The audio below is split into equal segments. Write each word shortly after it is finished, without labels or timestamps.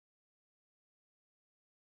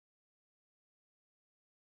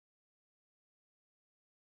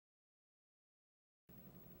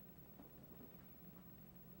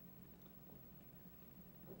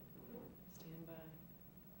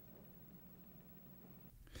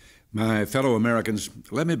My fellow Americans,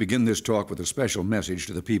 let me begin this talk with a special message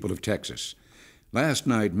to the people of Texas. Last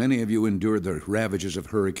night, many of you endured the ravages of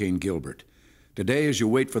Hurricane Gilbert. Today, as you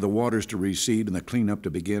wait for the waters to recede and the cleanup to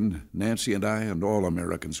begin, Nancy and I and all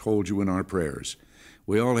Americans hold you in our prayers.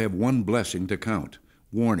 We all have one blessing to count.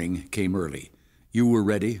 Warning came early. You were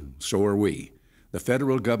ready, so are we. The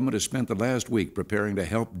federal government has spent the last week preparing to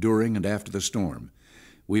help during and after the storm.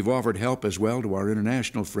 We've offered help as well to our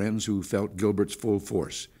international friends who felt Gilbert's full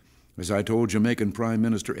force. As I told Jamaican Prime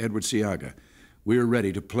Minister Edward Seaga, we're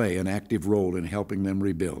ready to play an active role in helping them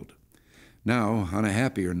rebuild. Now, on a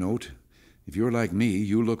happier note, if you're like me,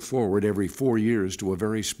 you look forward every 4 years to a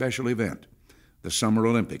very special event, the Summer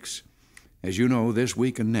Olympics. As you know, this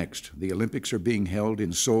week and next, the Olympics are being held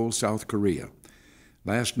in Seoul, South Korea.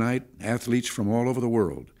 Last night, athletes from all over the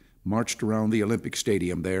world marched around the Olympic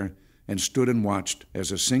Stadium there and stood and watched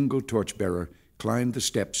as a single torchbearer climbed the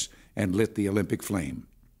steps and lit the Olympic flame,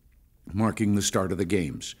 marking the start of the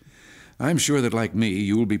Games. I'm sure that, like me,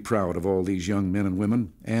 you'll be proud of all these young men and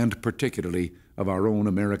women, and particularly of our own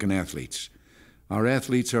American athletes. Our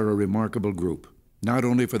athletes are a remarkable group, not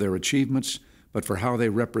only for their achievements, but for how they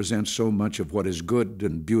represent so much of what is good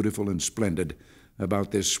and beautiful and splendid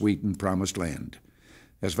about this sweet and promised land.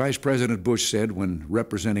 As Vice President Bush said when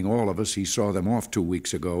representing all of us, he saw them off 2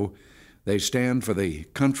 weeks ago, they stand for the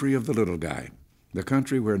country of the little guy. The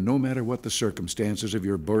country where no matter what the circumstances of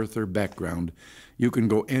your birth or background, you can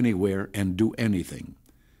go anywhere and do anything.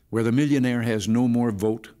 Where the millionaire has no more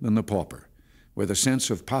vote than the pauper. Where the sense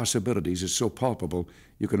of possibilities is so palpable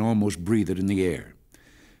you can almost breathe it in the air.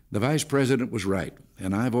 The Vice President was right,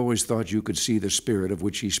 and I've always thought you could see the spirit of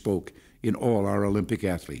which he spoke in all our Olympic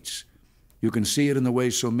athletes. You can see it in the way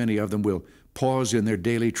so many of them will pause in their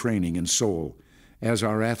daily training in Seoul, as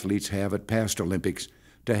our athletes have at past Olympics,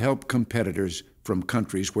 to help competitors from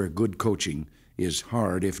countries where good coaching is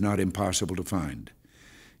hard, if not impossible, to find.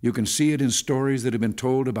 You can see it in stories that have been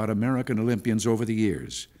told about American Olympians over the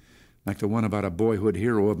years, like the one about a boyhood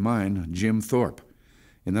hero of mine, Jim Thorpe.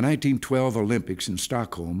 In the 1912 Olympics in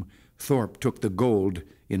Stockholm, Thorpe took the gold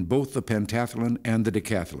in both the pentathlon and the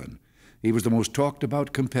decathlon. He was the most talked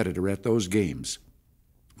about competitor at those games.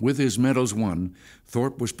 With his medals won,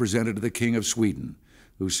 Thorpe was presented to the King of Sweden,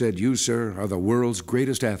 who said, "You, sir, are the world's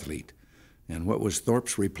greatest athlete." And what was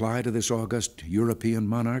Thorpe's reply to this august European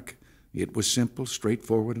monarch? It was simple,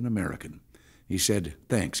 straightforward, and American. He said,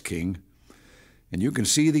 "Thanks, King." And you can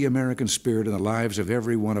see the American spirit in the lives of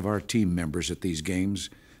every one of our team members at these games.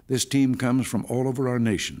 This team comes from all over our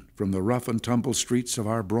nation, from the rough and tumble streets of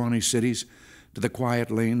our brawny cities to the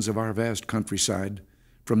quiet lanes of our vast countryside,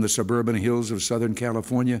 from the suburban hills of Southern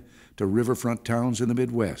California to riverfront towns in the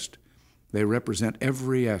Midwest. They represent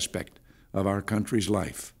every aspect of our country's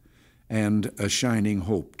life, and a shining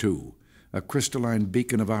hope, too, a crystalline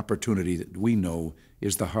beacon of opportunity that we know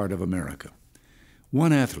is the heart of America.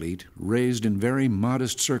 One athlete, raised in very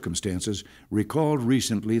modest circumstances, recalled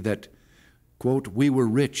recently that, quote, "We were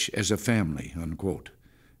rich as a family," unquote,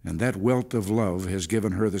 and that wealth of love has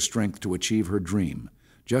given her the strength to achieve her dream,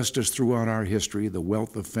 just as throughout our history the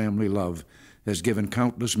wealth of family love has given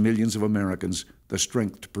countless millions of Americans the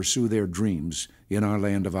strength to pursue their dreams in our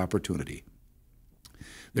land of opportunity.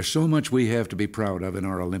 There's so much we have to be proud of in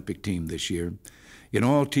our Olympic team this year. In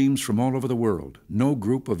all teams from all over the world, no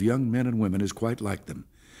group of young men and women is quite like them.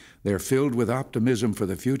 They're filled with optimism for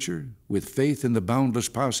the future, with faith in the boundless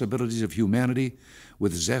possibilities of humanity,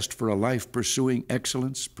 with zest for a life pursuing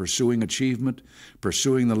excellence, pursuing achievement,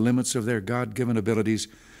 pursuing the limits of their God-given abilities,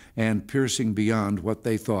 and piercing beyond what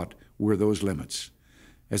they thought were those limits.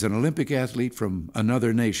 As an Olympic athlete from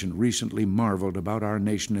another nation recently marveled about our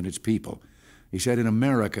nation and its people, he said, "In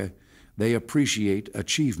America, they appreciate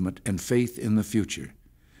achievement and faith in the future."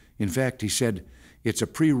 In fact, he said, "It's a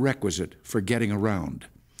prerequisite for getting around."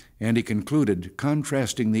 And he concluded,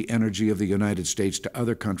 contrasting the energy of the United States to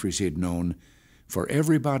other countries he had known, "For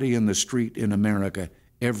everybody in the street in America,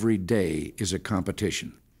 every day is a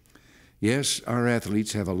competition." Yes, our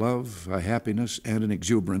athletes have a love, a happiness, and an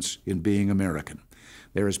exuberance in being American.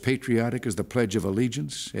 They're as patriotic as the Pledge of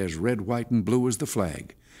Allegiance, as red, white, and blue as the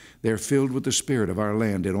flag. They're filled with the spirit of our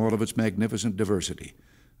land in all of its magnificent diversity,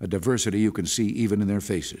 a diversity you can see even in their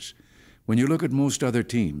faces. When you look at most other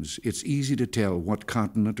teams, it's easy to tell what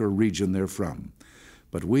continent or region they're from.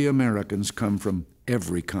 But we Americans come from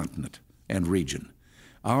every continent and region.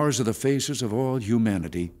 Ours are the faces of all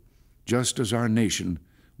humanity, just as our nation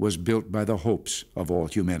was built by the hopes of all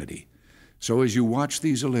humanity. So as you watch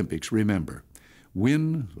these Olympics, remember,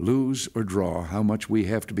 win, lose, or draw, how much we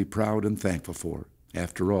have to be proud and thankful for.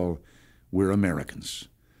 After all, we're Americans.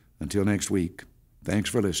 Until next week, thanks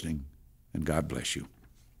for listening, and God bless you.